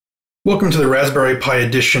Welcome to the Raspberry Pi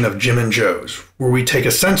edition of Jim and Joe's, where we take a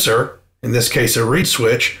sensor, in this case a reed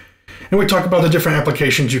switch, and we talk about the different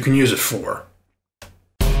applications you can use it for.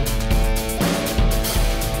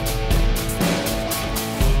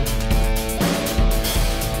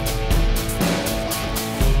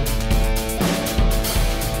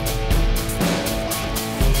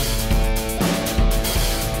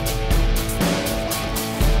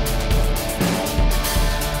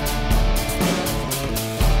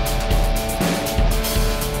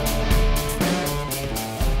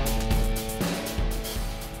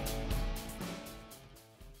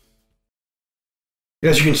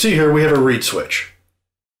 As you can see here, we have a reed switch.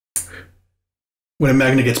 When a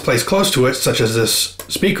magnet gets placed close to it, such as this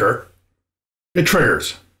speaker, it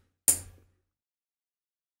triggers.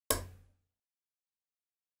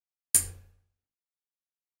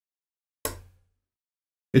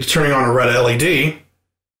 It's turning on a red LED,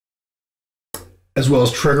 as well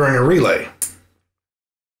as triggering a relay.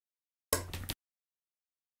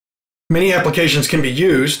 Many applications can be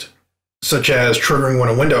used, such as triggering when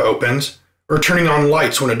a window opens, or turning on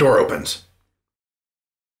lights when a door opens.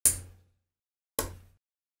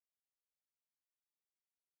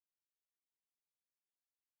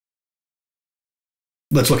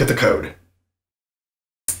 Let's look at the code.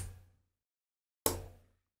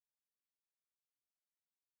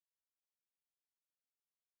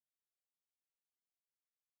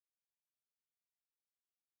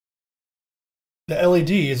 The LED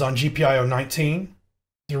is on GPIO 19.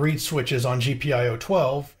 The reed switch is on GPIO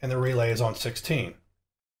 12, and the relay is on 16.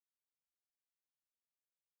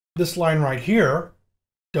 This line right here,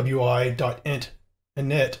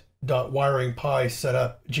 wi.int.init.wiringpi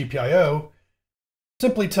setup GPIO,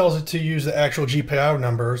 simply tells it to use the actual GPIO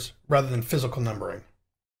numbers rather than physical numbering.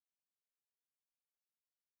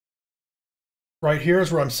 Right here is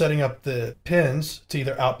where I'm setting up the pins to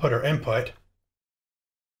either output or input,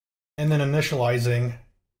 and then initializing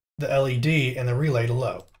the LED and the relay to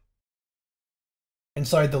low.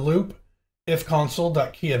 Inside the loop, if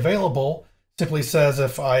console.keyAvailable simply says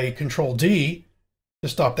if I control D to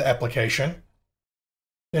stop the application,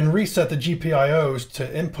 then reset the GPIOs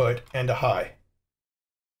to input and to high.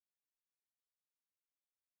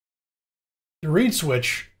 The reed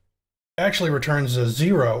switch actually returns a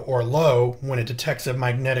 0 or low when it detects a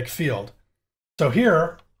magnetic field. So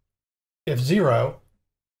here, if 0,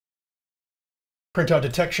 print out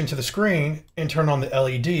detection to the screen and turn on the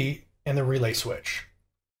LED and the relay switch.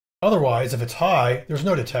 Otherwise, if it's high, there's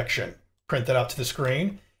no detection. Print that out to the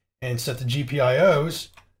screen and set the GPIOs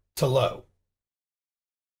to low.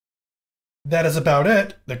 That is about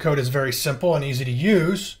it. The code is very simple and easy to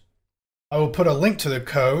use. I will put a link to the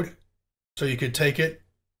code so you could take it,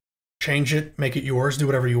 change it, make it yours, do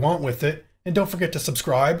whatever you want with it. And don't forget to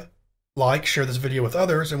subscribe, like, share this video with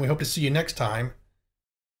others, and we hope to see you next time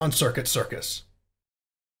on Circus.